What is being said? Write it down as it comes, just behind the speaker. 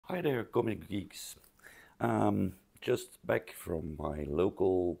Hi there, comic geeks. Just back from my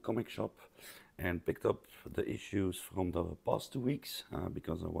local comic shop and picked up the issues from the past 2 weeks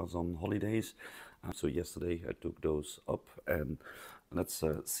because I was on holidays. So yesterday I took those up and let's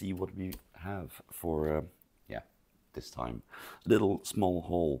see what we have for this time. Little small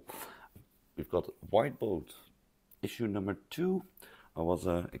haul. We've got White Boat issue number 2. I was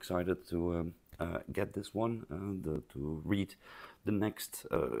excited to get this one to read the next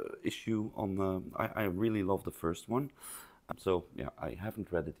issue on. I really love the first one, so yeah, I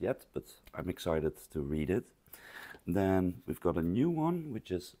haven't read it yet, but I'm excited to read it. Then we've got a new one,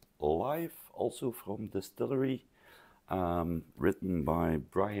 which is Live, also from Distillery, written by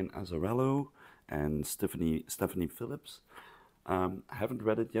Brian Azzarello and Stephanie Phillips. Haven't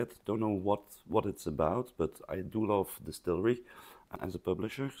read it yet, don't know what it's about, but I do love Distillery as a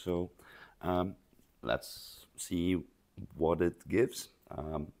publisher, so let's see what it gives.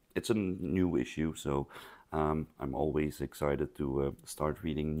 It's a new issue, so I'm always excited to start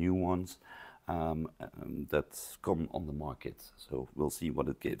reading new ones that come on the market, so we'll see what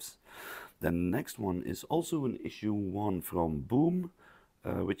it gives. Then the next one is also an issue 1 from Boom,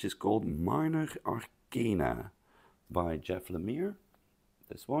 which is called Minor Arcana by Jeff Lemire.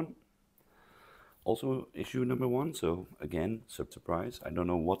 This one. Also issue number 1, so again, surprise. I don't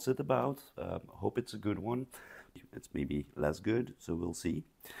know what's it about. Hope it's a good one. It's maybe less good, so we'll see.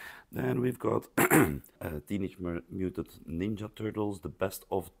 Then we've got Teenage Mutant Ninja Turtles, The Best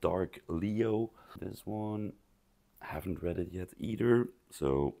of Dark Leo. This one, haven't read it yet either,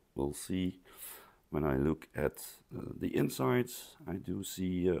 so we'll see. When I look at the insides, I do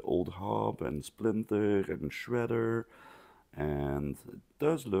see Old Hob and Splinter and Shredder, and it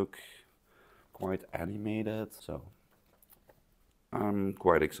does look quite animated, so I'm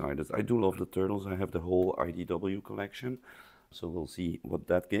quite excited. I do love the Turtles. I have the whole IDW collection, so we'll see what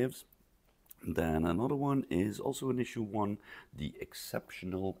that gives. Then another one is also an issue 1, The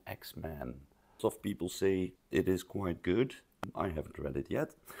Exceptional X-Men. Some people say it is quite good. I haven't read it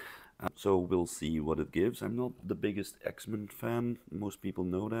yet. So we'll see what it gives. I'm not the biggest X-Men fan, most people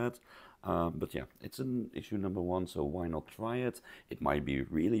know that. But yeah, it's an issue number 1, so why not try it? It might be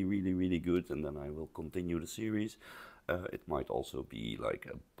really good, and then I will continue the series. It might also be like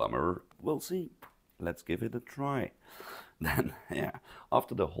a bummer. We'll see. Let's give it a try. Then, yeah,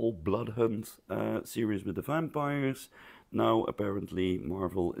 after the whole Blood Hunt series with the vampires, now apparently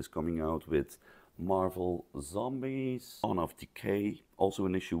Marvel is coming out with Marvel Zombies, Dawn of Decay, also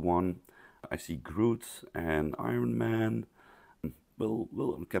in issue 1. I see Groot and Iron Man,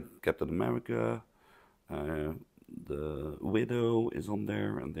 Captain America, the Widow is on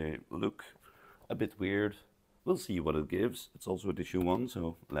there, and they look a bit weird. We'll see what it gives. It's also at issue 1,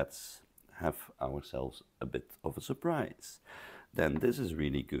 so let's have ourselves a bit of a surprise. Then this is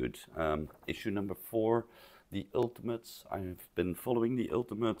really good. Issue number 4. The Ultimates. I've been following the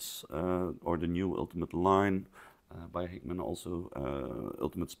Ultimates, or the new Ultimate line by Hickman. Also,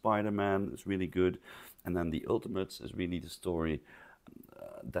 Ultimate Spider-Man is really good. And then the Ultimates is really the story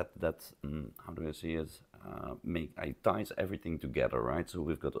that how do I say it? Ties everything together, right? So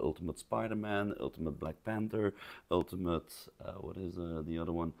we've got Ultimate Spider-Man, Ultimate Black Panther, Ultimate what is the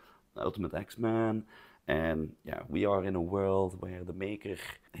other one? Ultimate X-Men. And yeah, we are in a world where the maker,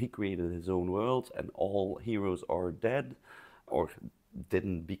 he created his own world and all heroes are dead or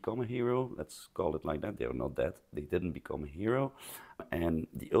didn't become a hero. Let's call it like that. They are not dead. They didn't become a hero. And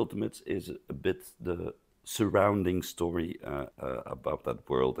the Ultimates is a bit the surrounding story about that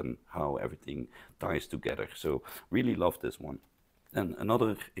world and how everything ties together. So really love this one. And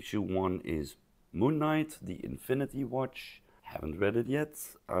another issue 1 is Moon Knight, The Infinity Watch. Haven't read it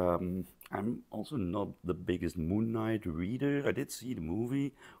yet. I'm also not the biggest Moon Knight reader. I did see the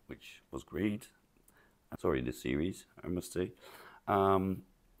movie, which was great. Sorry, the series, I must say. Yeah,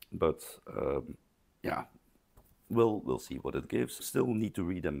 we'll see what it gives. Still need to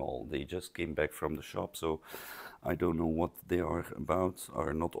read them all. They just came back from the shop, so I don't know what they are about,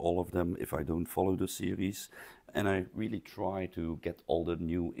 or not all of them, if I don't follow the series. And I really try to get all the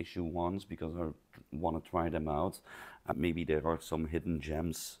new issue 1s because I want to try them out. Maybe there are some hidden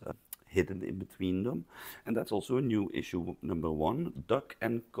gems hidden in between them. And that's also a new issue number 1, Duck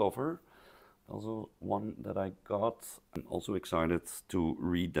and Cover. Also one that I got. I'm also excited to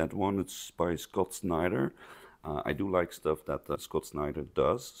read that one. It's by Scott Snyder. I do like stuff that Scott Snyder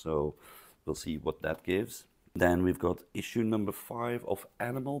does, so we'll see what that gives. Then we've got issue number 5 of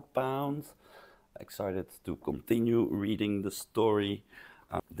Animal Bound. Excited to continue reading the story.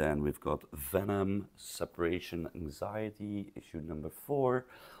 Then we've got Venom, Separation Anxiety, issue number 4.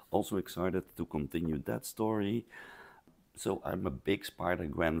 Also excited to continue that story. So I'm a big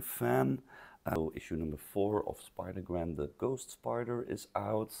Spider-Gwen fan. So issue number 4 of Spider-Gwen, the Ghost Spider, is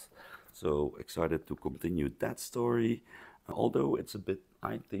out. So excited to continue that story. Although it's a bit,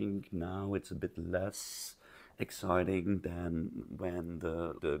 I think now it's a bit less exciting than when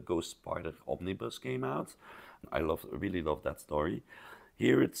the Ghost Spider Omnibus came out. Really love that story.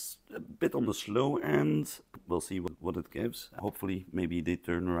 Here it's a bit on the slow end. We'll see what it gives. Hopefully, maybe they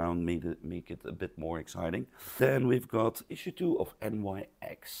turn around, make it a bit more exciting. Then we've got issue 2 of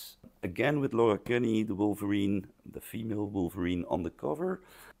NYX. Again with Laura Kinney, the Wolverine, the female Wolverine on the cover.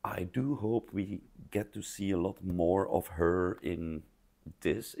 I do hope we get to see a lot more of her in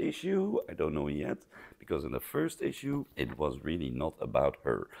this issue. I don't know yet, because in the first issue, it was really not about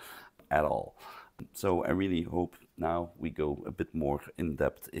her at all. So I really hope now we go a bit more in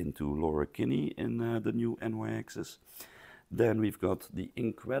depth into Laura Kinney in the new NYXs. Then we've got the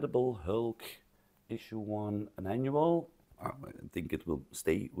Incredible Hulk issue 1, an annual. I think it will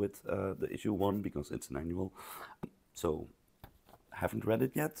stay with the issue 1 because it's an annual. So haven't read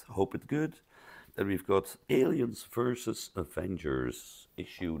it yet, hope it's good. Then we've got Aliens vs. Avengers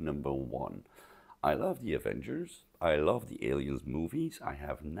issue number 1. I love the Avengers. I love the Aliens movies. I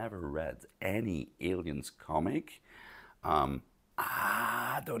have never read any Aliens comic.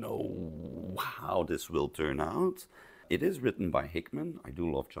 I don't know how this will turn out. It is written by Hickman. I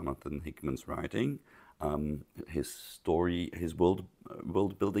do love Jonathan Hickman's writing. His story, his world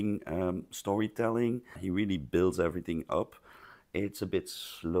building storytelling, he really builds everything up. It's a bit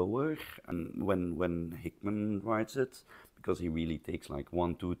slower when Hickman writes it, because he really takes like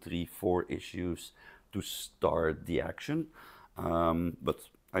 1, 2, 3, 4 issues to start the action. But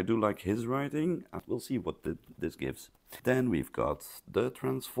I do like his writing. We'll see what this gives. Then we've got the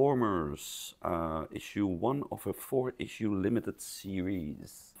Transformers, issue 1 of a 4-issue limited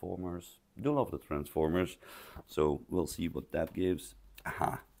series. Transformers, do love the Transformers, so we'll see what that gives.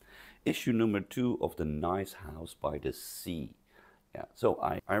 Aha, issue number 2 of the Nice House by the Sea. Yeah, so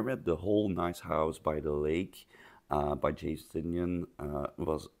I read the whole Nice House by the Lake by James Tynion.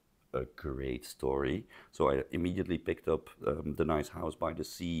 Was a great story. So I immediately picked up The Nice House by the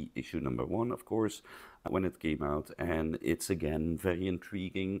Sea, issue number 1, of course, when it came out. And it's again very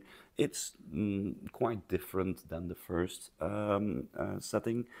intriguing. It's quite different than the first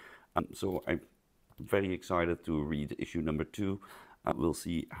setting. So I'm very excited to read issue number 2. We'll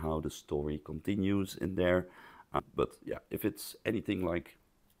see how the story continues in there. But yeah, if it's anything like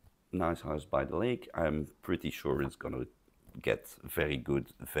Nice House by the Lake, I'm pretty sure it's gonna get very good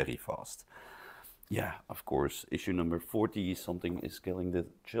very fast. Yeah, of course, issue number 40, Something is Killing the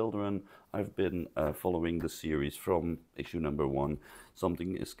Children. I've been following the series from issue number 1.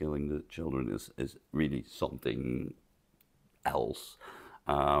 Something is Killing the Children is really something else.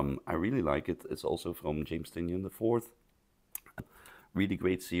 I really like it. It's also from James Tynion IV. Really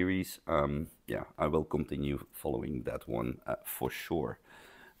great series. Yeah, I will continue following that one for sure.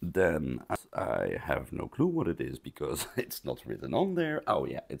 Then I have no clue what it is because it's not written on there. Oh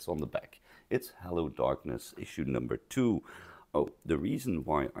yeah, it's on the back. It's Hello Darkness, issue number 2. Oh, the reason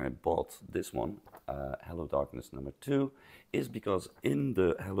why I bought this one, Hello Darkness number 2, is because in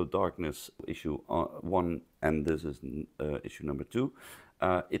the Hello Darkness issue 1, and this is issue number 2,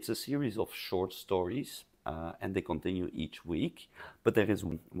 it's a series of short stories. And they continue each week, but there is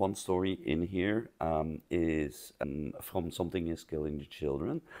one story in here is from Something is Killing the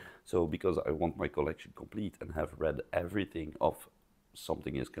Children. So because I want my collection complete and have read everything of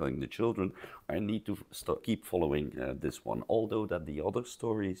Something is Killing the Children, I need to keep following this one. Although that the other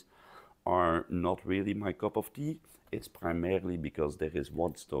stories are not really my cup of tea, it's primarily because there is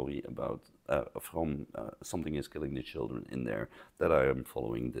one story about from Something is Killing the Children in there that I am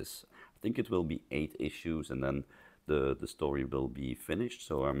following this. I think it will be 8 issues and then the story will be finished.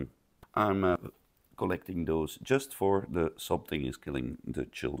 So I'm collecting those just for the Something is Killing the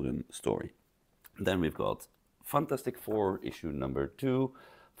Children story. Then we've got Fantastic Four issue number 2.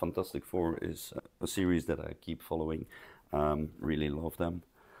 Fantastic Four is a series that I keep following. Really love them.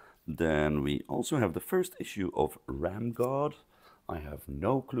 Then we also have the first issue of Ram God. I have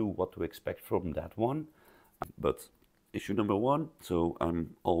no clue what to expect from that one, but issue number 1, so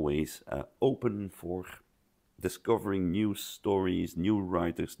I'm always open for discovering new stories, new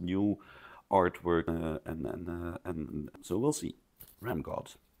writers, new artwork, and so we'll see. Ram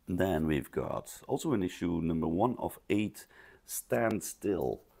God. Then we've got also an issue number 1 of 8, Stand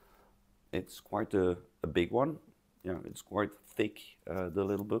Still. It's quite a big one. Yeah, it's quite thick, the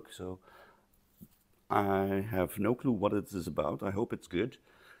little book, so I have no clue what it is about. I hope it's good.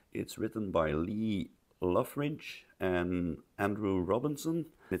 It's written by Lee Loughridge and Andrew Robinson.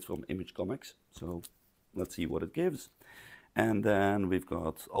 It's from Image Comics, so let's see what it gives. And then we've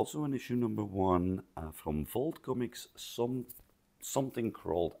got also an issue number 1 from Vault Comics, Something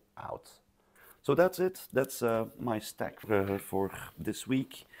Crawled Out. So that's it. That's my stack for this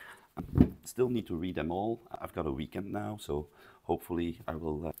week. Still need to read them all. I've got a weekend now, so hopefully I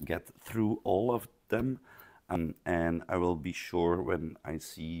will get through all of them. And I will be sure when I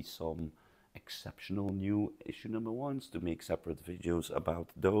see some exceptional new issue number 1s to make separate videos about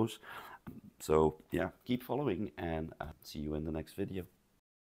those. So yeah, keep following, and see you in the next video.